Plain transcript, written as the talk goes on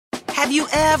Have you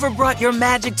ever brought your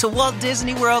magic to Walt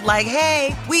Disney World like,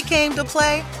 hey, we came to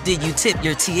play? Did you tip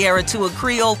your tiara to a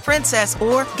Creole princess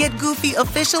or get goofy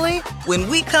officially? When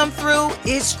we come through,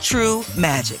 it's true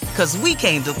magic, because we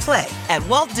came to play at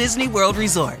Walt Disney World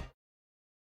Resort.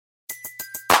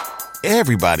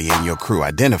 Everybody in your crew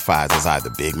identifies as either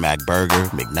Big Mac Burger,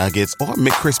 McNuggets, or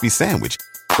McCrispy Sandwich.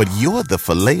 But you're the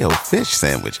Filet-O-Fish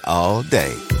Sandwich all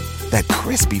day. That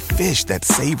crispy fish, that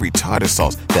savory tartar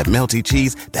sauce, that melty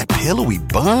cheese, that pillowy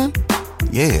bun.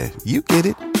 Yeah, you get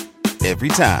it. Every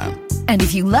time. And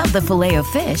if you love the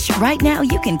Filet-O-Fish, right now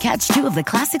you can catch two of the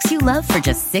classics you love for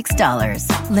just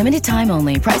 $6. Limited time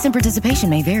only. Price and participation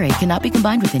may vary. Cannot be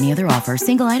combined with any other offer.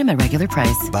 Single item at regular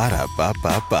price.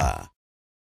 Ba-da-ba-ba-ba.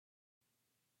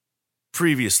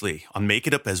 Previously on Make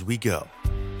It Up As We Go.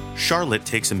 Charlotte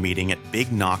takes a meeting at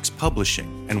Big Knox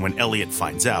Publishing, and when Elliot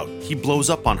finds out, he blows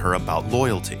up on her about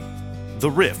loyalty. The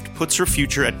rift puts her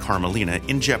future at Carmelina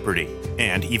in jeopardy,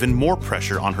 and even more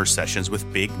pressure on her sessions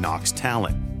with Big Knox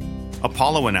talent.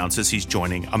 Apollo announces he's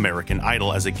joining American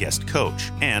Idol as a guest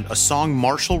coach, and a song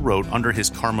Marshall wrote under his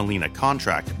Carmelina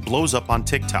contract blows up on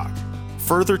TikTok,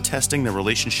 further testing the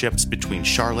relationships between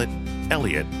Charlotte,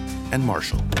 Elliot, and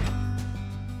Marshall.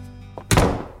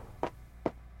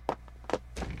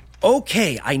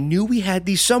 Okay, I knew we had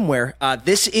these somewhere.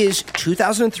 This is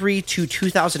 2003 to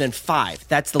 2005.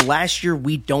 That's the last year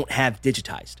we don't have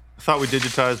digitized. I thought we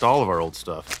digitized all of our old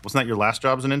stuff. Wasn't that your last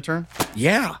job as an intern?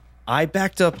 Yeah, I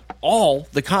backed up all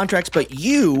the contracts, but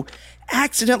you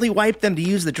accidentally wiped them to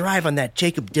use the drive on that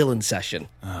Jacob Dylan session.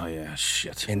 Oh, yeah,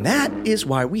 shit. And that is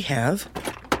why we have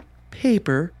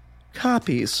paper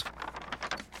copies.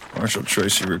 Marshall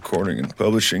Tracy Recording and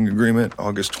Publishing Agreement,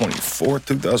 August 24th,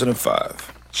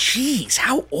 2005. Jeez,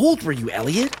 how old were you,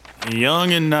 Elliot?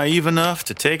 Young and naive enough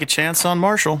to take a chance on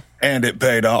Marshall. And it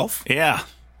paid off? Yeah,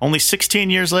 only 16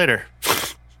 years later.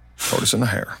 Tortoise in the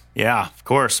hair. Yeah, of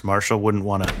course. Marshall wouldn't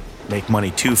want to make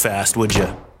money too fast, would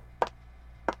you?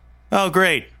 Oh,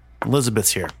 great.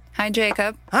 Elizabeth's here. Hi,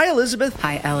 Jacob. Hi, Elizabeth.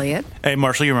 Hi, Elliot. Hey,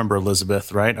 Marshall, you remember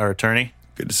Elizabeth, right? Our attorney?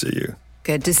 Good to see you.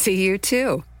 Good to see you,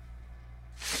 too.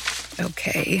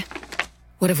 Okay.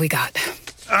 What have we got?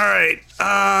 All right.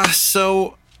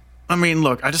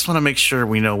 Look, I just want to make sure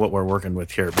we know what we're working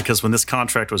with here, because when this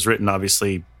contract was written,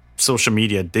 obviously, social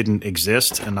media didn't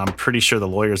exist, and I'm pretty sure the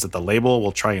lawyers at the label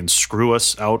will try and screw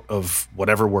us out of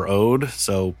whatever we're owed,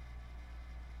 so...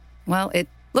 Well, it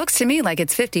looks to me like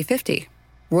it's 50-50.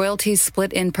 Royalties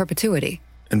split in perpetuity.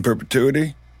 In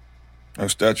perpetuity? No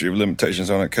statute of limitations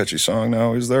on a catchy song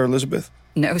now, is there, Elizabeth?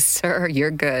 No, sir,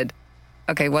 you're good.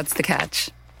 Okay, what's the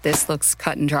catch? This looks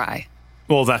cut and dry.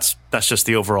 Well, that's just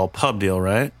the overall pub deal,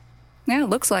 right? Yeah,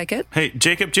 looks like it. Hey,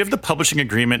 Jacob, do you have the publishing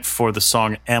agreement for the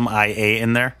song MIA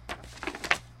in there?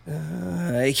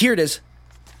 Here it is.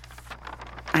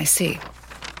 I see.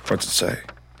 What's it say?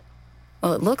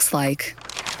 Well, it looks like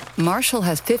Marshall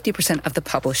has 50% of the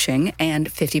publishing, and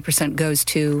 50% goes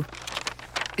to...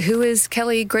 Who is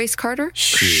Kelly Grace Carter?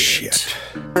 Shit.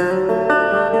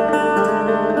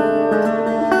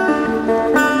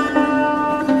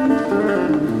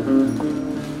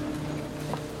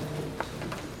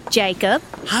 Jacob.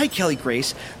 Hi, Kelly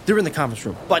Grace. They're in the conference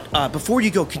room. But before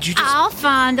you go, could you just... I'll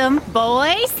find them.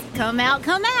 Boys, come out,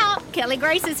 come out. Kelly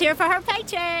Grace is here for her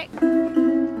paycheck.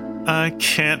 I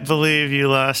can't believe you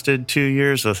lasted 2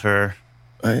 years with her.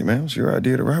 Hey, man, it was your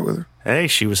idea to write with her? Hey,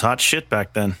 she was hot shit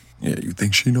back then. Yeah, you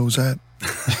think she knows that?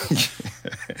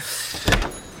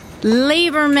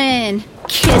 Lieberman.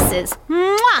 Kisses.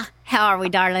 Mwah! How are we,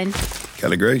 darling?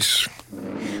 Kelly Grace.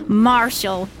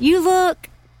 Marshall, you look...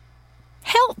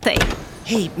 healthy.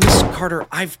 Hey, Miss Carter,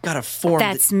 I've got a form.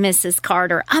 That's Mrs.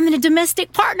 Carter. I'm in a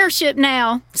domestic partnership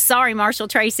now. Sorry, Marshall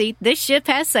Tracy. This ship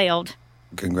has sailed.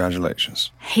 Congratulations.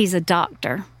 He's a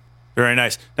doctor. Very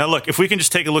nice. Now, look, if we can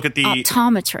just take a look at the...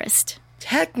 Optometrist.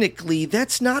 Technically,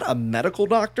 that's not a medical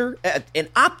doctor. An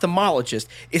ophthalmologist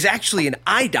is actually an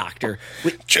eye doctor.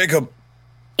 Jacob.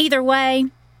 Either way,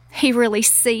 he really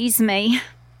sees me.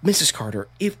 Mrs. Carter,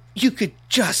 if you could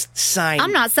just sign...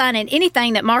 I'm not signing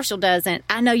anything that Marshall doesn't.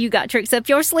 I know you got tricks up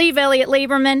your sleeve, Elliot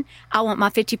Lieberman. I want my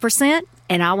 50%,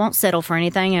 and I won't settle for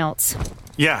anything else.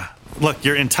 Yeah. Look,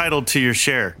 you're entitled to your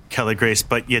share, Kelly Grace,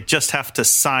 but you just have to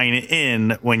sign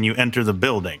in when you enter the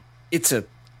building. It's a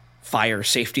fire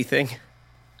safety thing.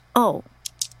 Oh.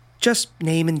 Just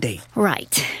name and date.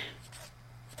 Right.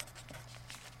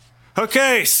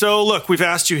 Okay, so look, we've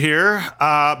asked you here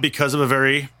because of a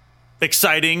very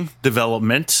exciting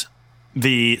development.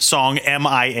 The song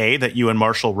MIA that you and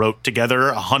Marshall wrote together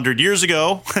 100 years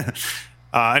ago.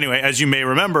 Anyway, as you may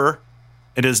remember,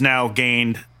 it has now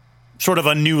gained sort of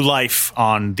a new life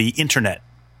on the internet.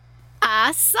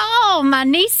 I saw Oh, my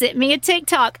niece sent me a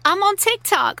TikTok. I'm on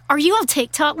TikTok. Are you on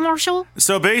TikTok, Marshall?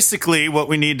 So basically, what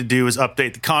we need to do is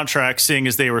update the contract, seeing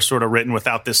as they were sort of written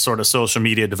without this sort of social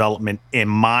media development in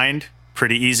mind.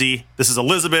 Pretty easy. This is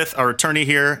Elizabeth, our attorney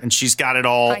here, and she's got it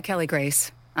all. Hi, Kelly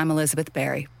Grace. I'm Elizabeth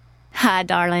Barry. Hi,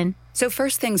 darling. So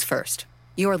first things first.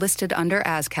 You are listed under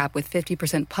ASCAP with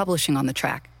 50% publishing on the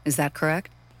track. Is that correct?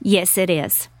 Yes, it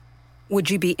is. Would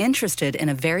you be interested in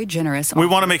a very generous We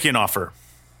want to make you an offer.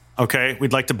 Okay?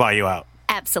 We'd like to buy you out.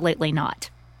 Absolutely not.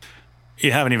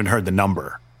 You haven't even heard the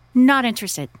number. Not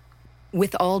interested.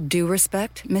 With all due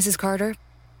respect, Mrs. Carter,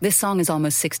 this song is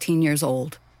almost 16 years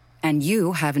old, and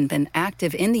you haven't been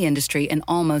active in the industry in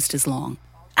almost as long.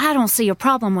 I don't see a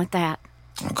problem with that.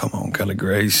 Oh, come on, Kelly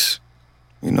Grace.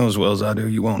 You know as well as I do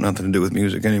you want nothing to do with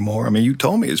music anymore. I mean, you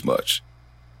told me as much.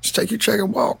 Just take your check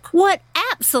and walk. What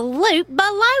absolute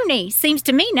baloney. Seems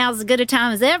to me now's as good a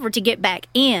time as ever to get back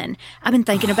in. I've been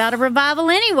thinking about a revival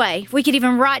anyway. We could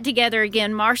even write together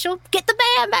again, Marshall. Get the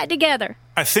band back together.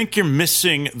 I think you're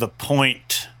missing the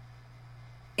point.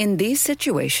 In these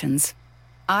situations,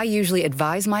 I usually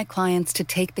advise my clients to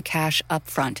take the cash up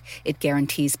front. It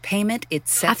guarantees payment. It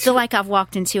sets... I feel like I've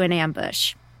walked into an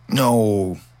ambush.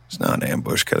 No, it's not an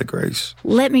ambush, Kelly Grace.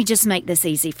 Let me just make this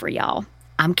easy for y'all.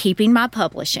 I'm keeping my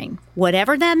publishing.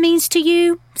 Whatever that means to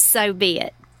you, so be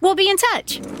it. We'll be in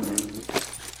touch.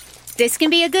 This can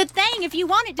be a good thing if you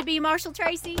want it to be, Marshall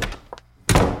Tracy.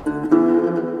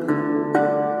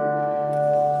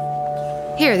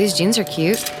 Here, these jeans are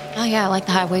cute. Oh yeah, I like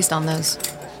the high waist on those.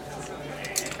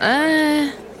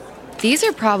 These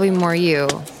are probably more you.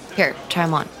 Here, try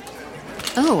them on.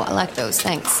 Oh, I like those,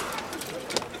 thanks.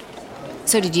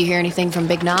 So did you hear anything from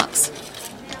Big Knox?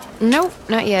 Nope,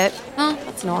 not yet. Well,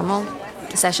 that's normal.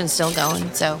 The session's still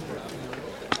going, so...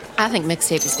 I think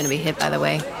mixtape is going to be hit, by the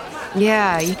way.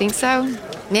 Yeah, you think so?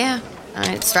 Yeah.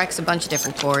 It strikes a bunch of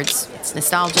different chords. It's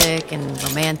nostalgic and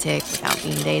romantic without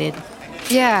being dated.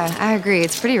 Yeah, I agree.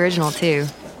 It's pretty original, too.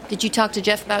 Did you talk to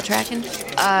Jeff about tracking?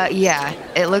 Yeah.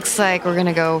 It looks like we're going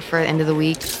to go for the end of the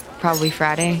week, probably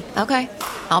Friday. Okay.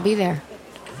 I'll be there.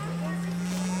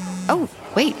 Oh,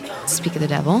 wait. Speak of the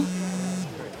devil.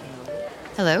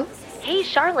 Hello? Hey,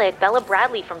 Charlotte. Bella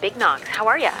Bradley from Big Knox. How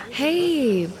are ya?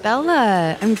 Hey,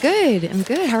 Bella. I'm good.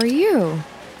 How are you?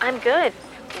 I'm good.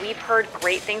 We've heard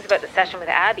great things about the session with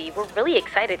Abby. We're really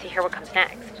excited to hear what comes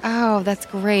next. Oh, that's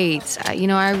great.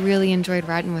 I really enjoyed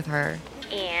riding with her.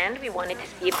 And we wanted to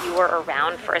see if you were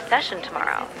around for a session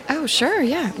tomorrow. Oh, sure,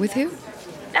 yeah. With who?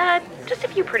 Just a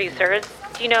few producers.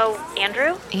 Do you know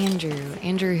Andrew?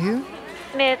 Andrew who?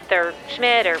 Smith or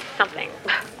Schmidt or something.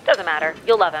 Doesn't matter.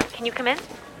 You'll love him. Can you come in?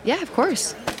 Yeah, of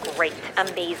course. Great.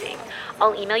 Amazing.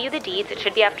 I'll email you the deeds. It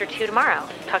should be after 2 tomorrow.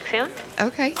 Talk soon?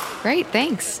 Okay, great.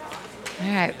 Thanks. All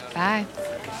right, bye.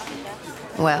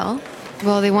 Well,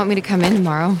 they want me to come in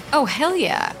tomorrow. Oh, hell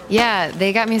yeah. Yeah,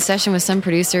 they got me a session with some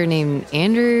producer named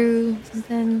Andrew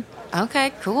something.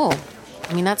 Okay, cool.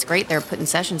 I mean, that's great they're putting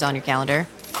sessions on your calendar.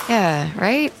 Yeah,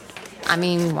 right? I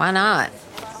mean, why not?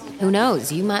 Who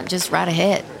knows? You might just write a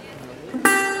hit.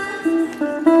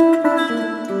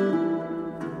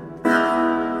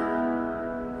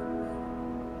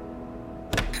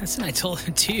 That's what I told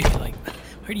him, too. Like,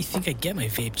 where do you think I get my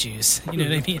vape juice? You know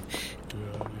what I mean?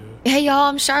 Hey, y'all,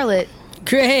 I'm Charlotte.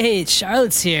 Great,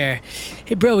 Charlotte's here.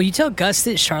 Hey, bro, will you tell Gus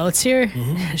that Charlotte's here?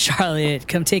 Mm-hmm. Charlotte,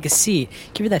 come take a seat.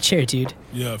 Give her that chair, dude.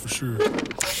 Yeah, for sure.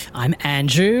 I'm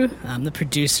Andrew. I'm the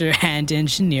producer and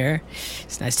engineer.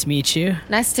 It's nice to meet you.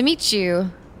 Nice to meet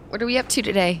you. What are we up to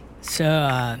today? So,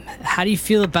 how do you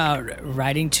feel about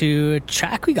writing to a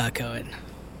track we got going?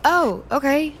 Oh,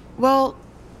 okay. Well,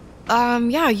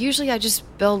 yeah, usually I just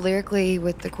build lyrically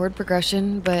with the chord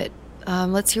progression, but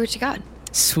let's hear what you got.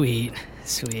 Sweet.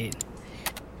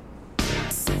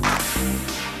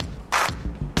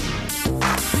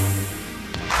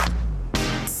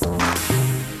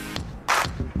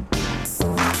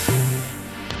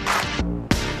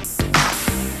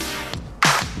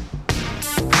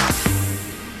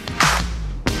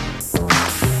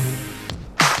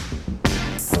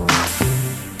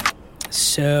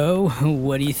 So,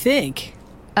 what do you think?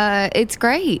 It's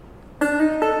great.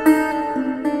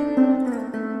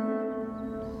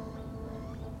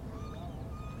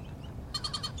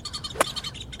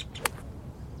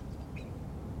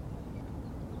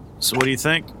 So what do you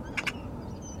think?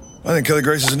 I think Kelly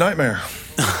Grace is a nightmare.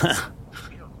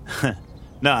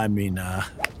 No, I mean,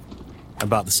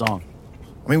 about the song.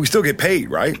 I mean, we still get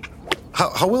paid, right?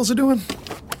 How well is it doing?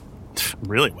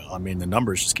 Really well. I mean, the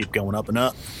numbers just keep going up and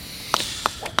up.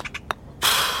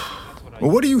 Well,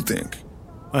 what do you think?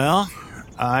 Well,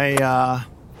 I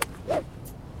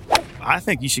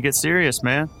think you should get serious,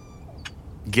 man.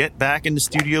 Get back in the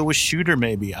studio with Shooter,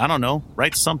 maybe. I don't know.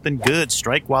 Write something good.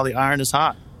 Strike while the iron is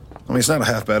hot. I mean, it's not a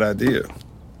half bad idea.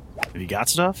 Have you got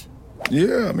stuff?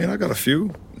 Yeah, I mean, I got a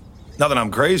few. Nothing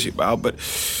I'm crazy about, but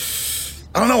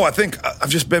I don't know. I think I've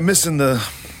just been missing the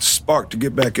spark to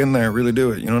get back in there and really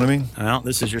do it. You know what I mean? Well,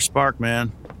 this is your spark,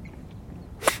 man.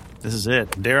 This is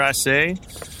it. Dare I say,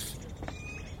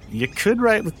 you could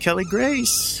write with Kelly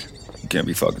Grace. You can't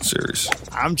be fucking serious.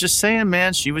 I'm just saying,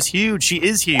 man, she was huge. She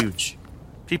is huge.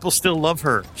 People still love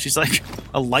her. She's like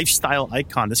a lifestyle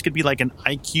icon. This could be like an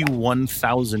IQ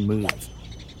 1000 move.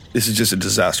 This is just a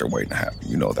disaster waiting to happen.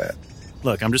 You know that.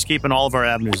 Look, I'm just keeping all of our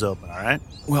avenues open, all right?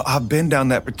 Well, I've been down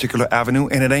that particular avenue,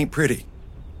 and it ain't pretty.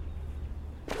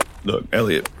 Look,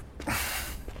 Elliot,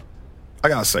 I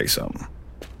gotta say something.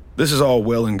 This is all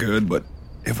well and good, but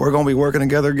if we're gonna be working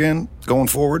together again, going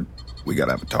forward, we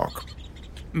gotta have a talk.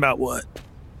 About what?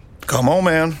 Come on,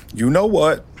 man. You know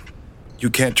what? You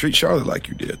can't treat Charlotte like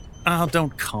you did. Oh,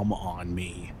 don't come on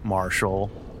me, Marshall.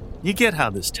 You get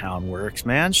how this town works,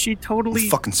 man. She totally... I'm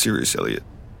fucking serious, Elliot.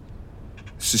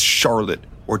 This is Charlotte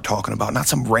we're talking about, not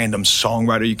some random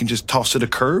songwriter you can just toss to the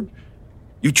curb.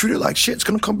 You treat her like shit, it's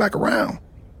gonna come back around.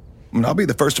 I mean, I'll be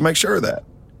the first to make sure of that.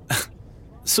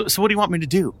 So what do you want me to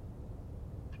do?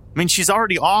 I mean, she's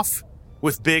already off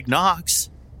with Big Knox.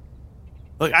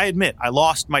 Look, I admit, I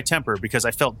lost my temper because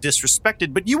I felt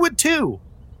disrespected, but you would too.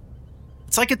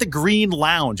 It's like at the Green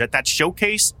Lounge at that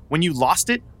showcase when you lost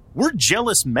it. We're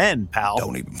jealous men, pal.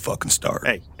 Don't even fucking start.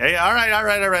 Hey, all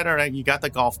right. You got the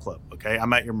golf club, okay?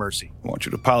 I'm at your mercy. I want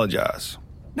you to apologize.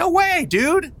 No way,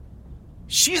 dude.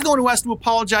 She's the one who has to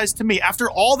apologize to me after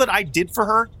all that I did for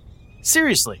her.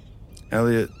 Seriously.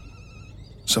 Elliot,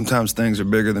 sometimes things are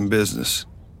bigger than business.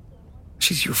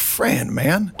 She's your friend,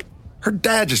 man. Her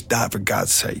dad just died, for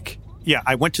God's sake. Yeah,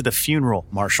 I went to the funeral,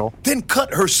 Marshall. Then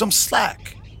cut her some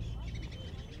slack.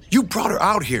 You brought her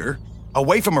out here,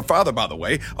 away from her father, by the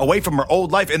way, away from her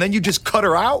old life, and then you just cut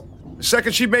her out? The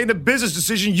second she made a business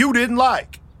decision you didn't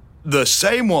like. The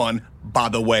same one, by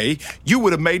the way, you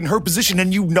would have made in her position,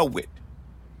 and you know it.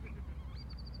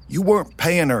 You weren't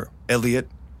paying her, Elliot.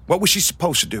 What was she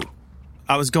supposed to do?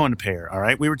 I was going to pay her, all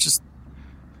right? We were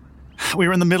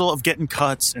in the middle of getting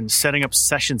cuts and setting up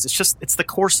sessions. It's the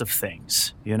course of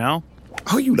things, you know?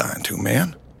 Who are you lying to,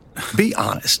 man? Be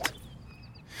honest.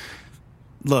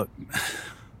 Look,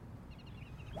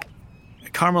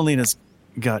 Carmelina's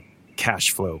got cash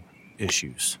flow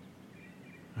issues.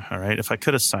 All right? If I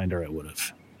could have signed her, I would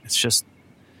have. It's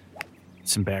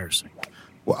embarrassing.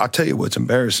 Well, I'll tell you what's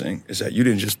embarrassing is that you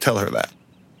didn't just tell her that.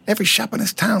 Every shop in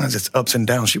this town has its ups and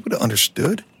downs. She would have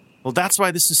understood. Well, that's why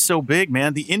this is so big,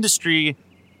 man. The industry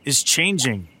is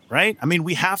changing, right? I mean,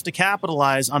 we have to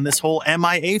capitalize on this whole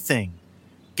MIA thing.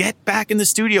 Get back in the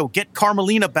studio. Get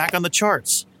Carmelina back on the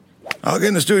charts. I'll get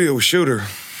in the studio with Shooter.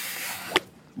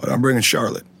 But I'm bringing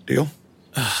Charlotte. Deal?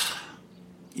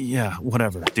 Yeah,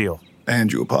 whatever. Deal.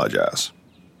 And you apologize.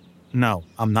 No,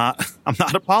 I'm not. I'm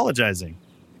not apologizing.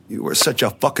 You were such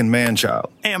a fucking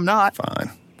man-child. I am not.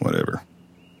 Fine. Whatever.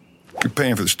 You're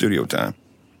paying for the studio time.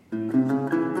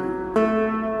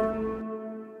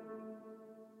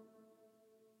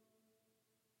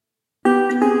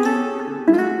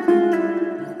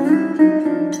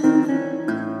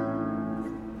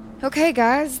 Okay,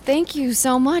 guys, thank you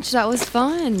so much. That was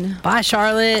fun. Bye,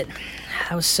 Charlotte.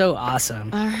 That was so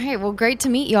awesome. All right, well, great to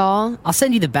meet y'all. I'll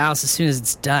send you the bounce as soon as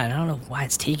it's done. I don't know why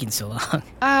it's taking so long.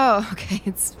 Oh, okay.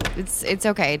 It's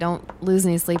okay. Don't lose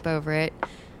any sleep over it.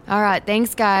 All right,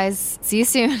 thanks, guys. See you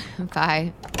soon.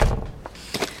 Bye.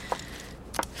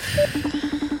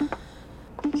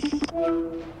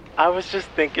 I was just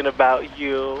thinking about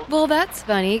you. Well, that's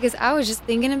funny, because I was just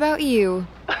thinking about you.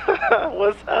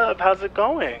 What's up? How's it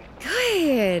going?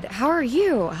 Good. How are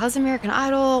you? How's American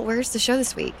Idol? Where's the show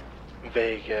this week?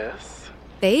 Vegas.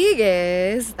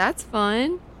 Vegas? That's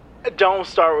fun. Don't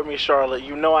start with me, Charlotte.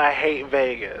 You know I hate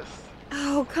Vegas.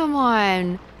 Oh, come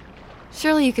on.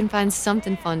 Surely you can find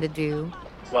something fun to do.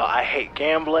 Well, I hate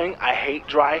gambling, I hate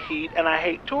dry heat, and I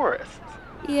hate tourists.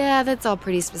 Yeah, that's all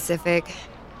pretty specific.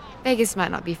 Vegas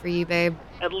might not be for you, babe.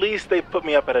 At least they put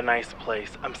me up at a nice place.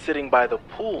 I'm sitting by the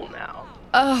pool now.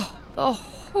 Oh, the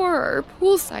horror.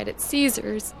 Poolside at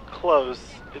Caesars. Close.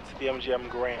 It's the MGM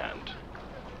Grand.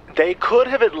 They could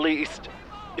have at least...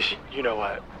 You know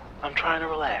what? I'm trying to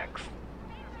relax.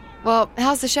 Well,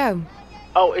 how's the show?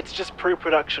 Oh, it's just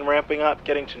pre-production ramping up,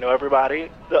 getting to know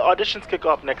everybody. The auditions kick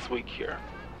off next week here.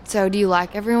 So do you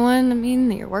like everyone,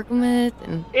 that you're working with?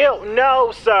 And Ew,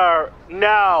 no, sir.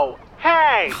 No.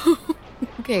 Hey!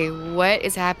 Okay, what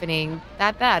is happening?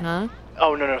 That bad, huh?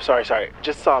 Oh, no, sorry.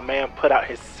 Just saw a man put out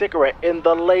his cigarette in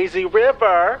the lazy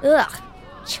river. Ugh.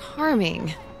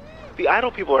 charming. The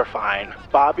Idol people are fine.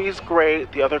 Bobby's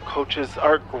great. The other coaches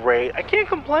are great. I can't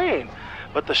complain.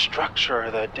 But the structure,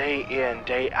 the day in,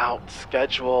 day out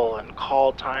schedule and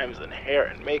call times and hair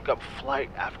and makeup, flight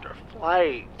after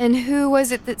flight. And who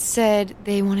was it that said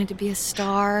they wanted to be a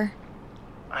star?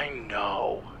 I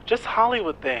know. Just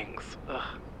Hollywood things. Ugh.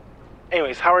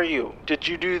 Anyways, how are you? Did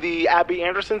you do the Abby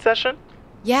Anderson session?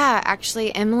 Yeah,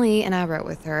 actually, Emily and I wrote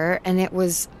with her, and it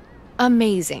was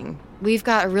amazing. We've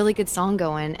got a really good song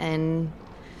going, and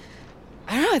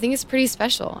I don't know, I think it's pretty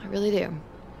special. I really do.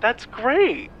 That's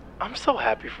great. I'm so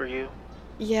happy for you.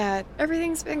 Yeah,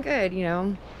 everything's been good, you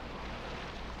know.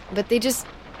 But they just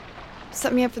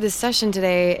set me up for this session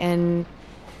today, and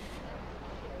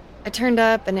I turned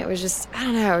up, and it was just, I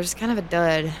don't know, it was just kind of a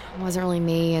dud. It wasn't really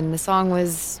me, and the song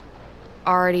was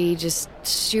already just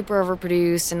super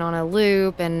overproduced and on a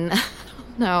loop, and I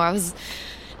don't know, I was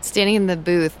standing in the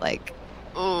booth like,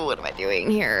 oh, what am I doing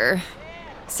here?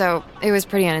 So it was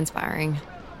pretty uninspiring.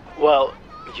 Well,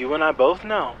 you and I both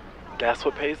know that's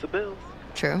what pays the bills.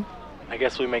 True. I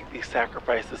guess we make these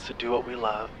sacrifices to do what we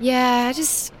love. Yeah,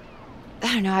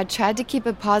 I don't know, I tried to keep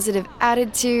a positive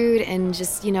attitude and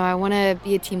just, you know, I want to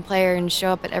be a team player and show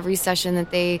up at every session that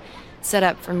they set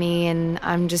up for me, and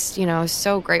I'm just, you know,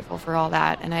 so grateful for all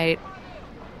that. And I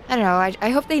don't know, I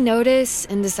hope they notice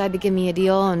and decide to give me a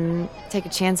deal and take a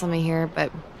chance on me here,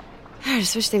 but I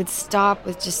just wish they would stop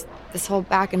with just this whole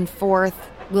back and forth,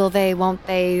 will they, won't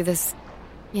they, this,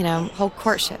 you know, whole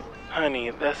courtship. Honey,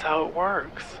 that's how it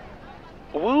works.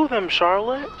 Woo them,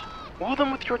 Charlotte. Woo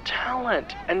them with your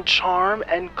talent and charm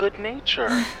and good nature.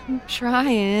 I'm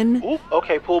trying. Ooh,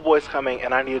 okay, pool boy's coming,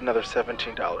 and I need another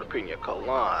 $17 pina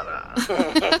colada.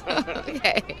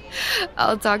 Okay,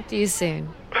 I'll talk to you soon.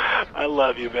 I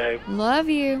love you, babe. Love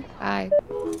you. Bye.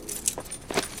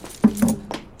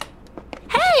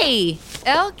 Hey!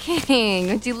 Elle King,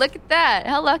 would you look at that?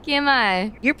 How lucky am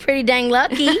I? You're pretty dang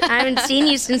lucky. I haven't seen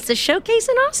you since the showcase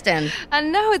in Austin. I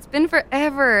know, it's been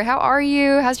forever. How are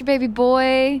you? How's your baby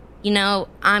boy? You know,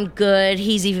 I'm good.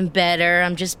 He's even better.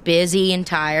 I'm just busy and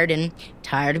tired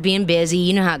of being busy.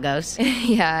 You know how it goes.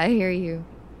 Yeah, I hear you.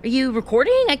 Are you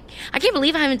recording? I can't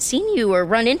believe I haven't seen you or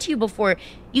run into you before.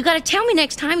 You gotta tell me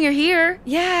next time you're here.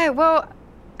 Yeah, well,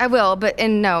 I will,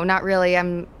 and no, not really.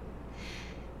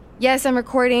 Yes, I'm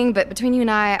recording, but between you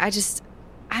and I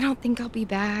don't think I'll be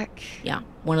back. Yeah,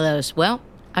 one of those. Well,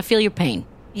 I feel your pain.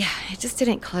 Yeah, it just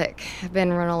didn't click. I've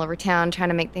been run all over town trying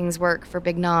to make things work for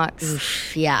Big Knox.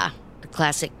 Oof, yeah, the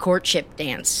classic courtship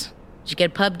dance. Did you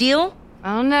get a pub deal?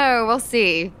 I don't know. We'll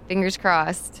see. Fingers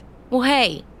crossed. Well,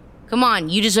 hey, come on.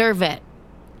 You deserve it.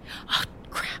 Oh,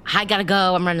 crap. I gotta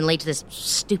go. I'm running late to this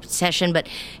stupid session. But,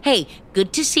 hey,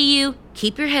 good to see you.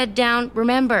 Keep your head down.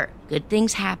 Remember, good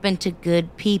things happen to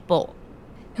good people.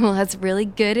 Well, that's really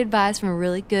good advice from a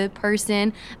really good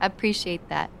person. I appreciate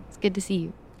that. It's good to see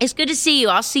you. It's good to see you.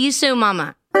 I'll see you soon,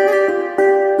 Mama.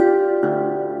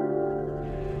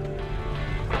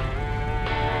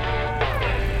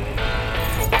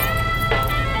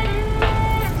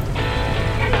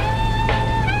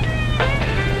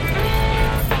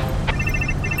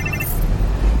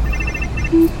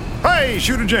 Hey,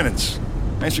 Shooter Jennings.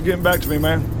 Thanks for getting back to me,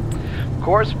 man. Of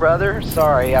course, brother.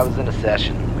 Sorry, I was in a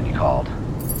session when you called.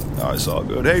 Oh, it's all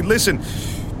good. Hey, listen,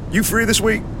 you free this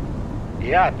week?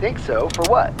 Yeah, I think so. For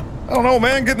what? I don't know,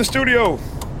 man. Get in the studio.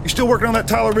 You still working on that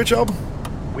Tyler Rich album?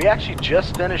 We actually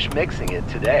just finished mixing it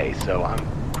today, so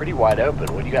I'm pretty wide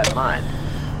open. What do you got in mind?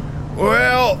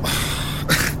 Well,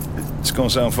 it's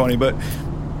gonna sound funny, but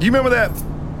do you remember that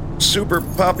super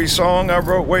poppy song I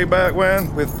wrote way back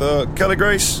when with Kelly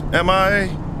Grace, M.I.A.?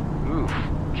 Oof,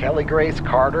 Kelly Grace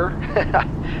Carter?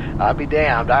 I'll be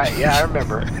damned. I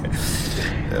remember.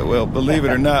 Yeah, well, believe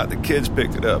it or not, the kids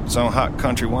picked it up. It's on Hot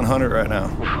Country 100 right now.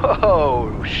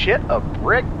 Whoa, shit a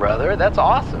brick, brother. That's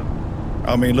awesome.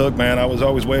 I mean, look, man, I was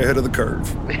always way ahead of the curve.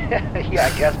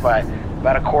 Yeah, I guess by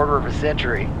about a quarter of a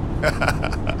century.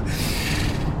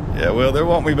 Yeah, well, they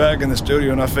want me back in the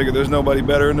studio, and I figure there's nobody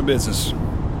better in the business.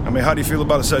 I mean, how do you feel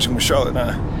about a session with Charlotte and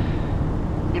I?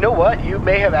 You know what? You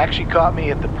may have actually caught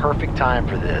me at the perfect time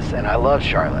for this, and I love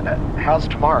Charlotte. How's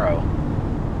tomorrow?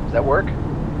 Does that work?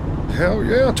 Hell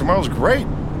yeah, tomorrow's great.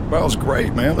 Tomorrow's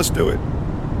great, man. Let's do it.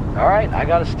 All right, I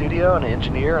got a studio and an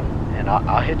engineer, and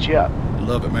I'll hit you up.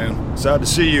 Love it, man. Excited to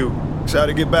see you. Excited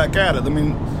to get back at it. I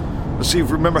mean, let's see if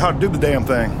we remember how to do the damn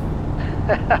thing.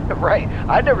 Right.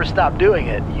 I never stopped doing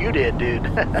it. You did, dude.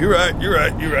 You're right.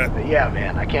 But yeah,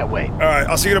 man, I can't wait. All right,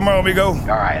 I'll see you tomorrow, amigo. All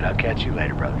right, I'll catch you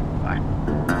later, brother. Bye.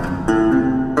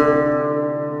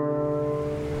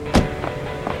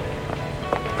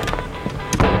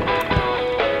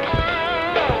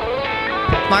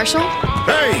 Marshall?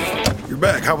 Hey, you're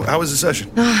back. How was the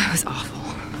session? Oh, it was awful.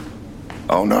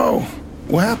 Oh, no.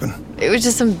 What happened? It was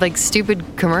just some, stupid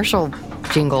commercial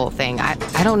jingle thing. I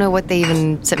don't know what they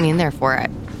even sent me in there for.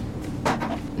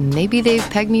 Maybe they've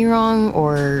pegged me wrong,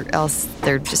 or else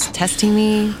they're just testing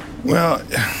me. Well,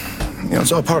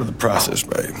 it's all part of the process,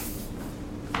 babe.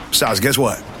 Besides, guess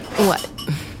what? What?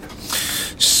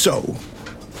 So,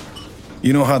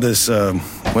 you know how this,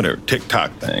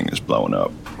 TikTok thing is blowing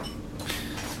up?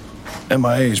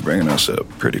 MIA is bringing us a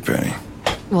pretty penny.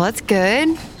 Well, that's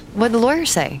good. What'd the lawyer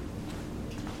say?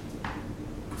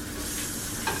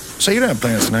 So you don't have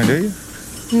plans tonight, do you?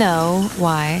 No.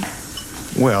 Why?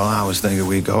 Well, I was thinking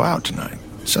we'd go out tonight.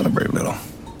 Celebrate a little.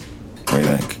 What do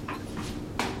you think?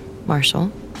 Marshall?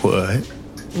 What?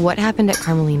 What happened at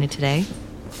Carmelina today?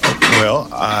 Well,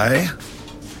 I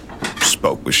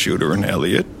spoke with Shooter and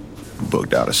Elliot,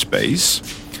 booked out a space,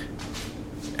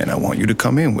 and I want you to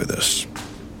come in with us.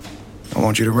 I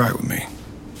want you to ride with me.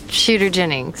 Shooter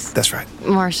Jennings. That's right.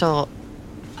 Marshall,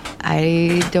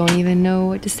 I don't even know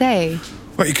what to say.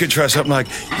 Well, you could try something like,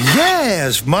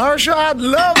 yes, Marshall, I'd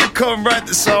love to come write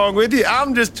the song with you.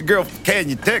 I'm just a girl from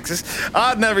Canyon, Texas.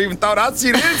 I'd never even thought I'd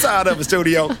see the inside of a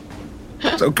studio.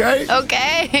 It's okay?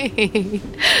 Okay.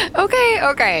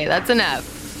 okay, that's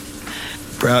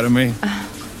enough. Proud of me?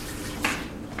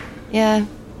 Yeah,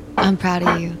 I'm proud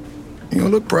of you. You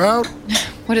don't look proud?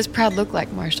 What does proud look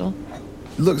like, Marshall?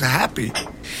 You look happy.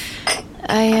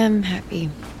 I am happy.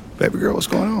 Baby girl, what's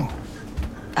going on?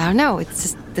 I don't know, it's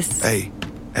just this... Hey,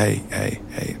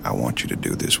 I want you to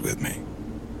do this with me.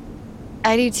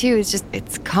 I do too,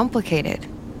 it's complicated.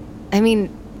 I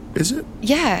mean... Is it?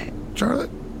 Yeah.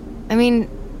 Charlotte? I mean,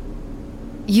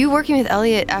 you working with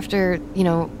Elliot after,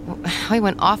 how he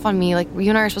went off on me, you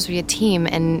and I are supposed to be a team,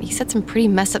 and he said some pretty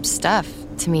messed up stuff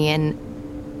to me, and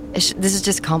this is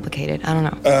just complicated. I don't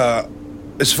know.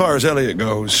 As far as Elliot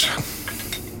goes,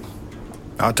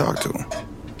 I'll talk to him.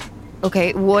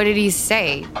 Okay, what did he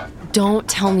say? Don't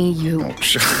tell me you. Oh,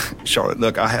 Charlotte,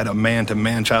 look, I had a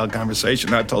man-to-man child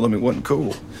conversation. I told him it wasn't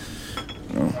cool.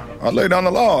 I laid down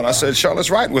the law, and I said, Charlotte's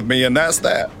right with me, and that's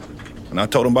that. And I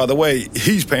told him, by the way,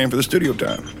 he's paying for the studio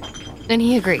time. And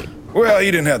he agreed. Well, he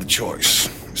didn't have the choice.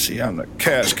 See, I'm the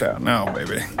cash cow now,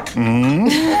 baby.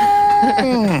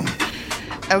 Mm-hmm.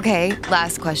 Okay,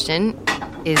 last question.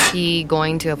 Is he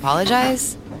going to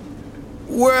apologize?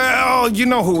 Well, you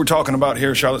know who we're talking about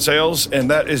here, Charlotte Sales, and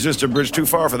that is just a bridge too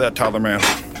far for that toddler man.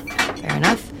 Fair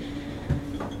enough.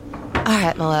 All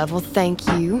right, my love. Well, thank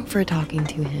you for talking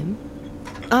to him.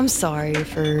 I'm sorry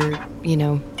for,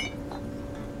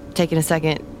 taking a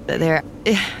second there.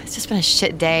 It's just been a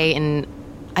shit day, and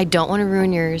I don't want to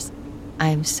ruin yours.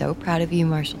 I'm so proud of you,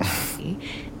 Marshall,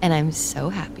 and I'm so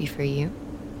happy for you.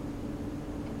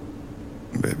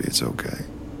 Baby, it's okay.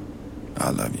 I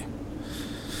love you.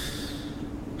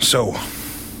 So,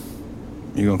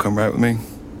 you gonna come right with me?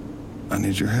 I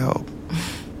need your help.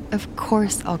 Of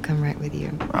course I'll come right with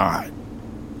you. All right.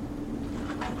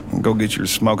 Go get your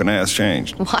smoking ass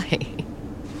changed. Why?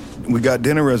 We got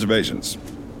dinner reservations.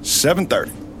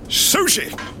 7:30.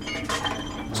 Sushi!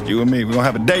 It's you and me. We're gonna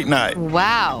have a date night.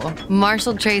 Wow.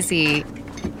 Marshall Tracy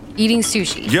eating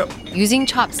sushi. Yep. Using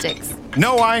chopsticks.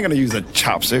 No, I ain't gonna use the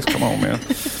chopsticks. Come on, man.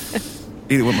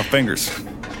 Eat it with my fingers.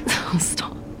 Oh,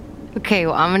 stop. Okay,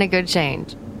 well, I'm gonna go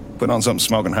change. Put on something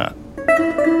smoking hot.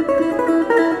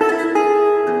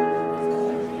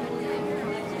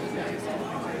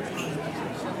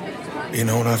 You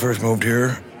know, when I first moved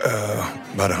here,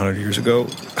 about 100 years ago,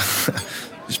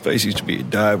 this place used to be a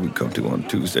dive we'd come to on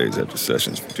Tuesdays after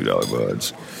sessions for $2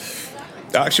 buds.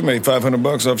 I actually made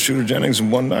 $500 off Shooter Jennings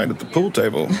in one night at the pool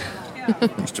table.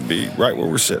 Used to be right where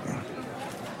we're sitting.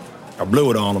 I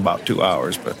blew it all in about 2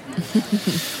 hours, but...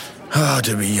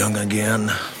 to be young again.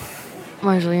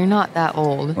 Marshall, you're not that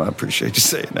old. Well, I appreciate you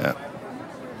saying that.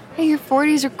 Hey, your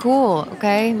 40s are cool,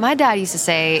 okay? My dad used to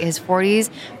say his 40s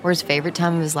were his favorite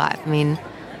time of his life. I mean,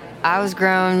 I was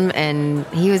grown and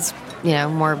he was,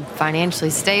 more financially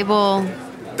stable.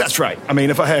 That's right. I mean,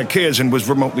 if I had kids and was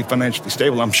remotely financially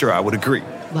stable, I'm sure I would agree.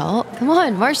 Well, come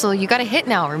on, Marshall, you got a hit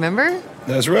now, remember?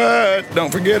 That's right.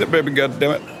 Don't forget it, baby,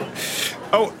 goddammit.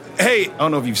 Oh, hey, I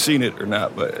don't know if you've seen it or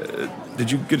not, but did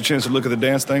you get a chance to look at the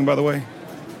dance thing, by the way?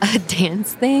 A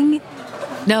dance thing?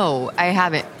 No, I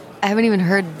haven't. I haven't even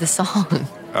heard the song.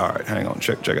 All right, hang on.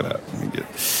 Check it out. Let me get...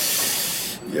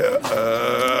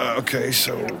 Yeah, okay,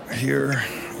 so here,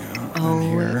 and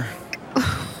here.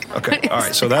 Okay, all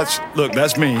right, so that's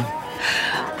me.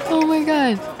 Oh, my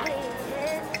God.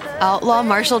 Outlaw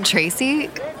Marshall Tracy?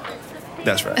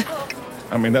 That's right.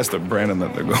 I mean, that's the branding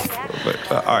that they're going for.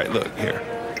 But, all right, look, here.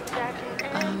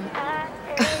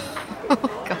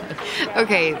 Oh, God.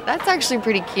 Okay, that's actually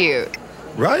pretty cute.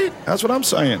 Right? That's what I'm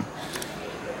saying.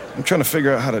 I'm trying to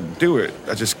figure out how to do it.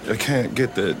 I can't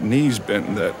get the knees bent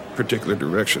in that particular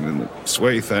direction and the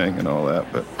sway thing and all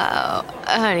that, but... Oh,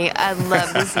 honey, I'd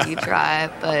love to see you try,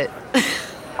 but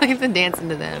I've been dancing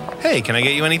to them. Hey, can I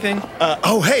get you anything?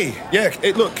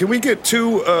 Hey, look, can we get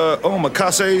 2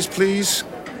 omakases, please?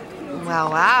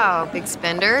 Wow, big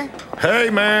spender. Hey,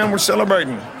 man, we're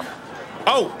celebrating.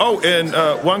 And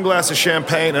 1 glass of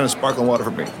champagne and a sparkling water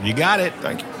for me. You got it.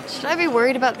 Thank you. Should I be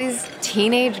worried about these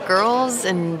teenage girls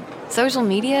and social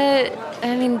media?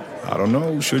 I mean... I don't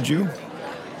know, should you?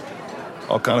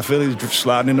 All kind of fillies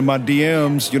sliding into my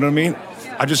DMs, you know what I mean?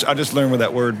 I just learned what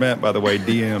that word meant, by the way,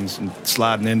 DMs, and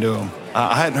sliding into them.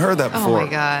 I hadn't heard that before. Oh,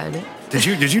 my God. Did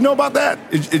you know about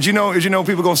that? Did you know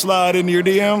people gonna slide into your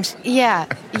DMs? Yeah,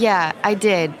 I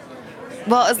did.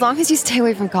 Well, as long as you stay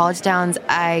away from college towns,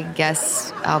 I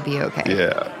guess I'll be okay.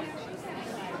 Yeah.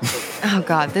 Oh,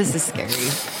 God, this is scary.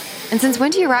 And since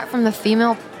when do you rap from the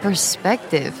female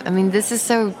perspective? I mean, this is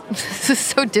so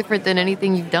different than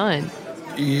anything you've done.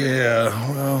 Yeah,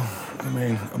 well, I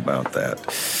mean, about that.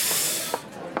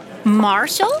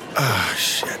 Marshall? Ah,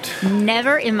 shit.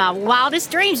 Never in my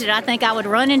wildest dreams did I think I would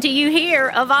run into you here,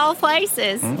 of all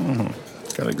places.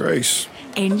 Got a grace.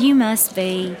 And you must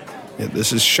be... Yeah,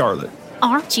 this is Charlotte.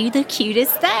 Aren't you the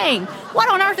cutest thing? What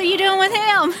on earth are you doing with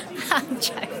him? I'm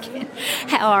joking.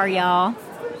 How are y'all?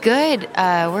 Good.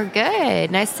 We're good.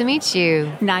 Nice to meet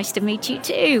you. Nice to meet you,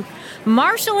 too.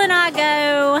 Marshall and I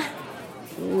go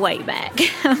way back.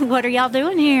 What are y'all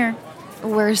doing here?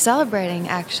 We're celebrating,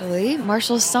 actually.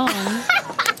 Marshall's song.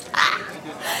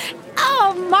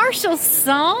 Oh, Marshall's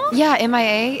song? Yeah,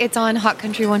 MIA. It's on Hot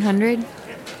Country 100.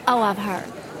 Oh, I've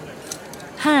heard.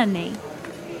 Honey,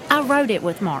 I wrote it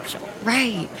with Marshall.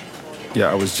 Right.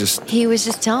 Yeah, He was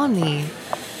just telling me.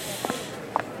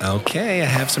 Okay, I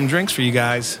have some drinks for you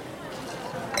guys.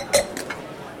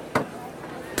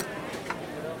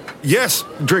 Yes,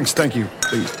 drinks, thank you,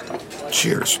 please.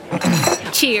 Cheers.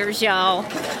 Cheers, y'all.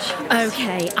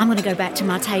 Okay, I'm going to go back to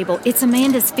my table. It's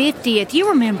Amanda's 50th. You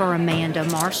remember Amanda,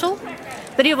 Marshall?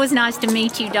 But it was nice to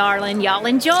meet you, darling. Y'all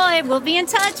enjoy. We'll be in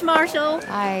touch, Marshall.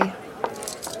 Bye.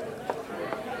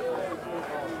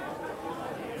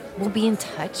 We'll be in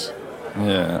touch?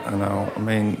 Yeah, I know. I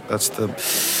mean, that's the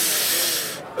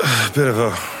bit of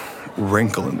a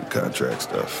wrinkle in the contract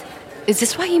stuff. Is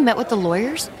this why you met with the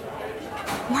lawyers?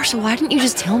 Marshall, why didn't you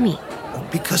just tell me?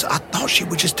 Because I thought she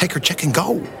would just take her check and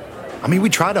go. I mean, we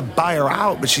tried to buy her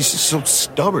out, but she's just so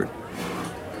stubborn.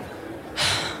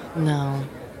 No.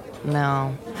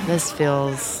 This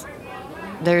feels...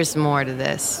 There's more to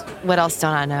this. What else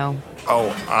don't I know? Oh,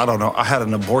 I don't know. I had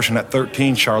an abortion at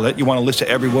 13, Charlotte. You want a list of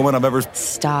every woman I've ever...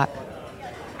 Stop.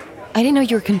 I didn't know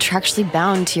you were contractually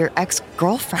bound to your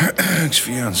ex-girlfriend.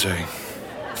 Ex-fiancé.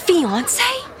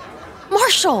 Fiancé?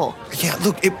 Marshall! Yeah,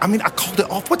 look, I called it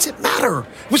off. What's it matter?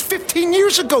 It was 15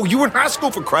 years ago. You were in high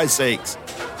school, for Christ's sakes.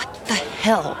 What the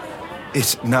hell?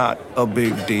 It's not a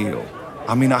big deal.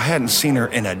 I mean, I hadn't seen her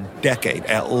in a decade,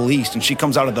 at least, and she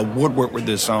comes out of the woodwork with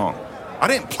this song. I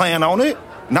didn't plan on it.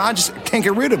 Now I just can't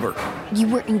get rid of her. You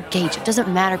were engaged. It doesn't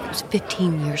matter if it was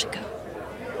 15 years ago.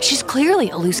 She's clearly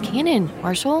a loose cannon,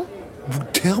 Marshall.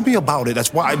 Tell me about it.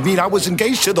 That's why, I was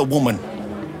engaged to the woman.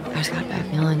 I just got a bad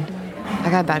feeling. I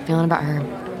got a bad feeling about her.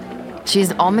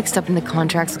 She's all mixed up in the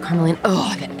contracts with Carmeline. Oh,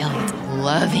 I bet Elliot's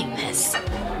loving this.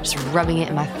 Just rubbing it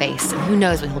in my face. And who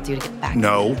knows what he'll do to get back.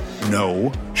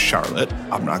 No, Charlotte.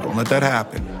 I'm not going to let that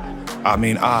happen.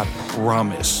 I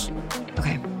promise.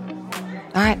 Okay.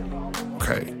 All right.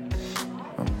 Okay.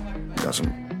 Got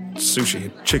some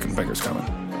sushi chicken fingers coming.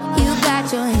 You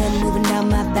got your hand moving down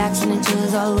my back, sending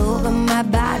chills all over my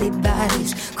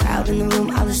bodies. Crowd in the room,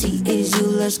 all I see is you.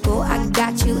 Let's go, I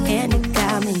got you and you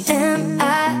got me.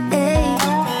 MIA,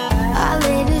 our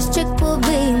latest trick will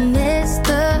be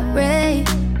mystery.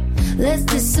 Let's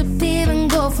disappear and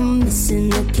go from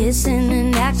missing to kissing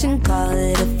in action. Call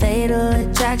it a fatal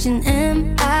attraction.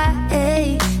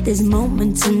 MIA, there's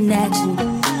moments in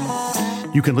action.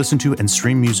 You can listen to and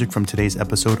stream music from today's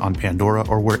episode on Pandora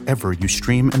or wherever you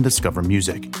stream and discover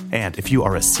music. And if you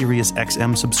are a Sirius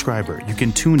XM subscriber, you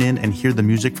can tune in and hear the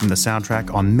music from the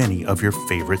soundtrack on many of your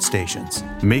favorite stations.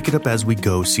 Make It Up As We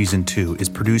Go Season 2 is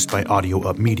produced by Audio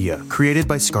Up Media, created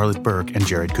by Scarlett Burke and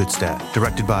Jared Goodstadt,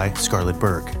 directed by Scarlett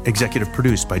Burke, executive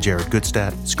produced by Jared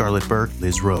Goodstadt, Scarlett Burke,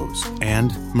 Liz Rose,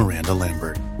 and Miranda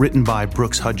Lambert. Written by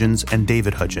Brooks Hudgens and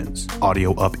David Hudgens.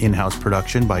 Audio Up in-house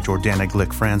production by Jordana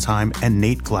Glick-Fransheim and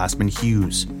Nate Glassman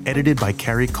Hughes. Edited by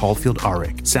Carrie Caulfield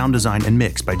Arick. Sound design and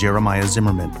mix by Jeremiah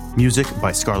Zimmerman. Music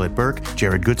by Scarlett Burke,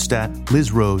 Jared Goodstadt,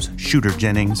 Liz Rose, Shooter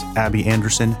Jennings, Abby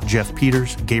Anderson, Jeff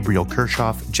Peters, Gabriel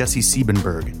Kirchhoff, Jesse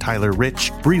Siebenberg, Tyler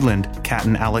Rich, Breland,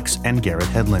 Catton Alex, and Garrett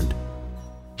Hedlund.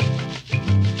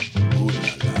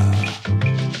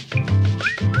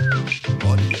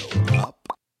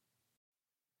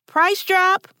 Price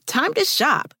drop? Time to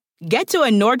shop. Get to a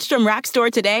Nordstrom Rack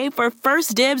store today for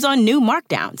first dibs on new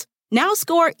markdowns. Now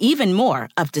score even more,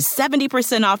 up to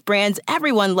 70% off brands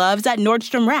everyone loves at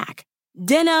Nordstrom Rack.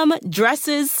 Denim,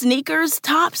 dresses, sneakers,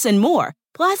 tops, and more.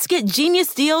 Plus, get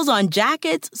genius deals on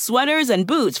jackets, sweaters, and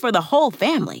boots for the whole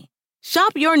family.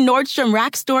 Shop your Nordstrom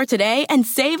Rack store today and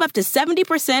save up to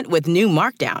 70% with new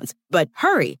markdowns. But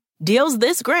hurry, deals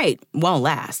this great won't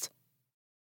last.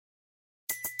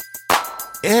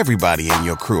 Everybody in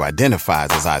your crew identifies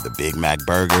as either Big Mac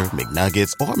Burger,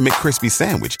 McNuggets, or McCrispy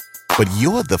Sandwich. But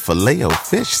you're the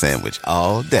Filet-O-Fish Sandwich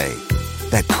all day.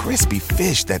 That crispy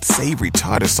fish, that savory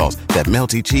tartar sauce, that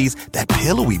melty cheese, that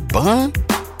pillowy bun.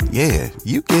 Yeah,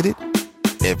 you get it.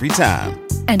 Every time.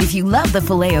 And if you love the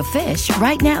Filet-O-Fish,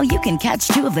 right now you can catch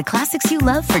two of the classics you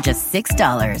love for just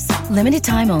 $6. Limited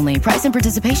time only. Price and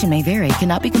participation may vary.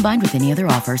 Cannot be combined with any other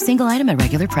offer. Single item at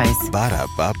regular price.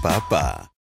 Ba-da-ba-ba-ba.